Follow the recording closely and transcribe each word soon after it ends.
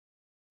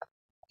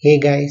Hey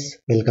guys,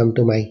 welcome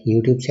to my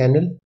YouTube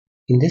channel.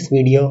 In this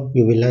video,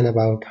 you will learn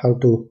about how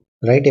to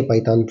write a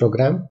Python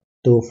program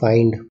to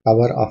find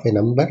power of a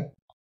number.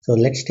 So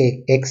let's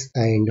take x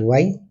and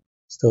y.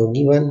 So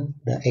given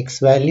the x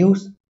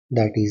values,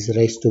 that is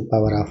raised to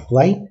power of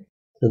y.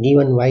 So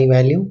given y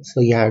value,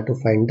 so you have to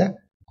find the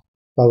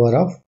power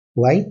of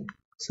y.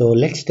 So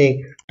let's take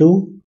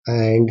 2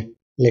 and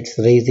let's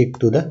raise it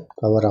to the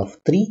power of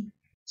 3.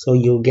 So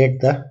you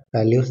get the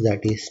values, that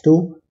is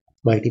 2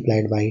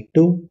 multiplied by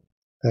 2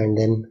 and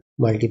then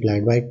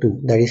multiplied by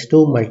 2, that is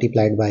 2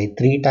 multiplied by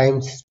 3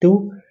 times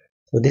 2.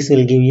 So this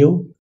will give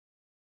you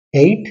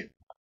 8.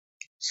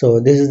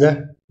 So this is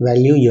the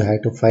value you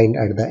have to find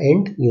at the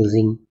end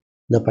using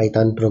the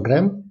Python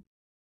program.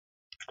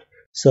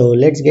 So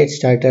let's get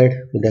started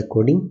with the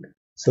coding.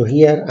 So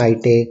here I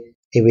take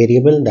a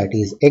variable, that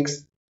is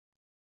x,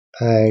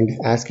 and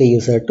ask a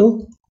user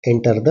to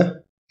enter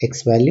the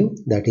x value,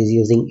 that is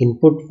using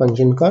input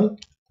function call.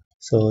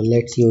 So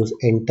let's use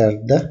enter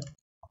the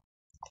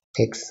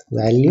x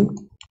value.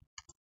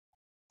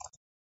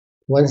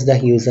 Once the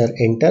user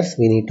enters,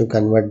 we need to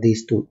convert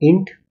this to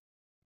int.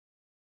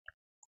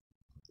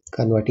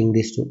 Converting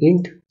this to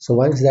int. So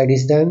once that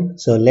is done,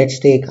 so let's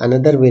take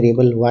another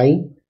variable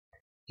y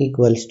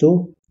equals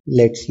to,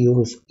 let's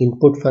use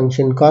input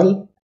function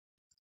call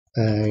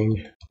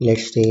and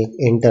let's take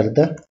enter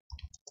the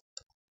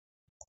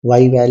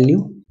y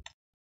value.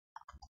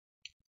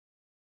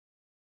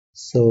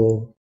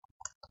 So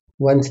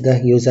once the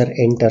user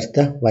enters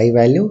the y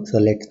value, so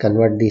let's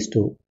convert this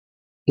to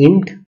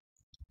int.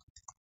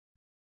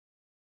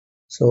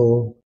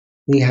 So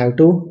we have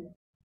to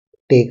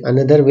take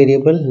another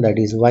variable, that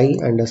is y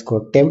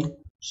underscore temp,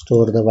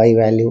 store the y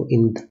value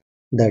in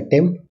the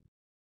temp.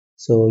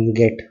 So you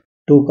get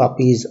 2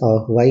 copies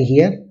of y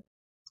here.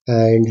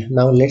 And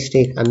now let's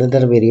take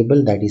another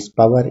variable, that is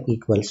power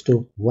equals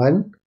to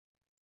 1,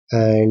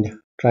 and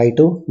try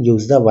to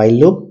use the while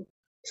loop.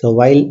 So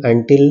while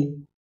until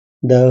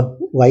the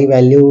y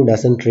value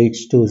doesn't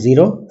reach to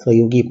 0, so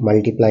you keep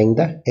multiplying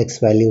the x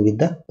value with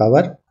the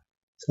power.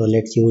 So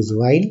let's use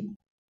while,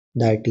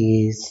 that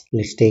is,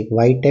 let's take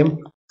y temp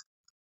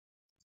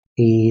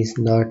is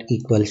not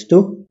equals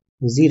to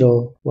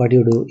 0. What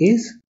you do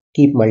is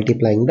keep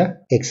multiplying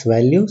the x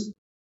values.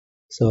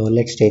 So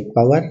let's take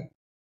power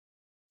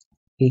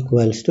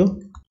equals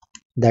to,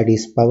 that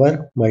is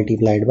power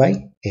multiplied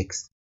by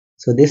x.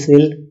 So this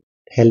will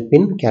help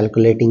in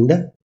calculating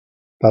the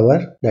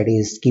power, that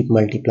is keep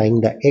multiplying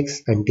the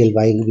x until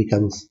y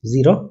becomes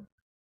 0.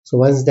 So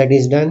once that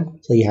is done,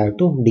 so you have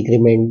to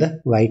decrement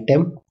the y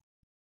temp.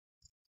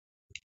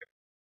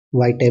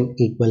 Y temp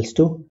equals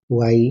to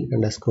y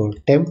underscore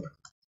temp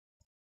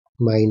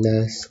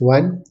minus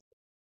 1,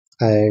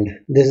 and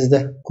this is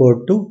the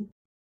code to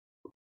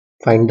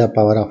find the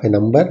power of a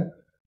number.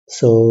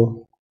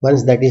 So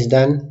once that is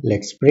done,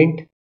 let's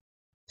print.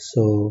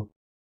 So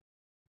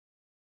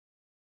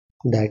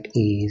that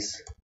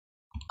is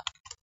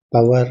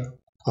power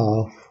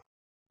of,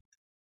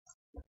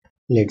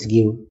 let's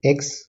give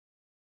x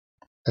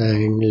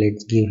and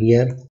let's give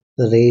here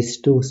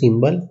raised to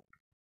symbol,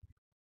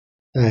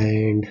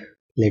 and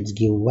let's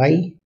give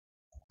y,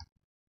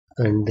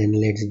 and then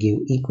let's give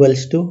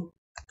equals to,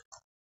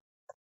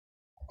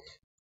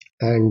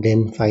 and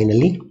then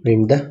finally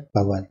print the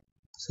power.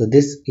 So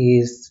this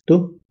is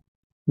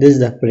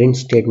the print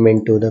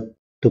statement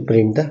to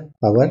print the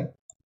power,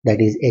 that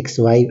is x,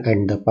 y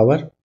and the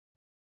power.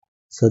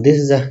 So this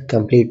is a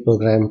complete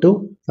program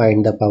to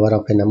find the power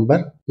of a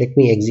number. Let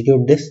me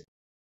execute this.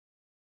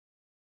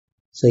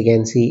 So you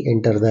can see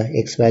enter the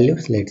x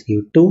values. Let's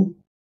give 2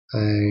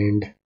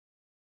 and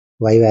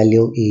y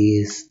value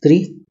is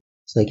 3.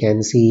 So you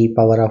can see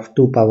power of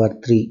 2 power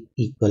 3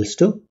 equals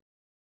to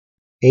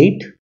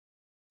 8.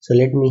 So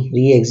let me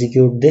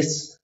re-execute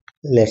this.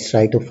 Let's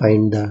try to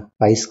find the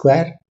pi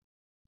square.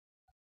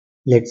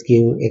 Let's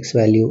give x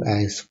value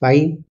as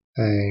 5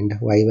 and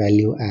y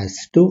value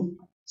as 2.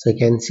 So you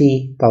can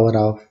see power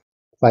of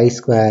pi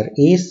square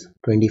is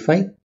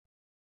 25.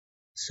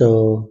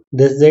 So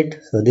this is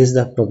it. So this is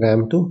the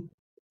program to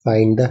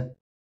find the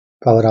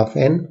power of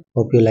n.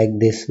 Hope you like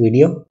this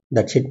video.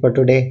 That's it for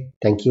today.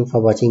 Thank you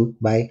for watching.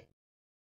 Bye.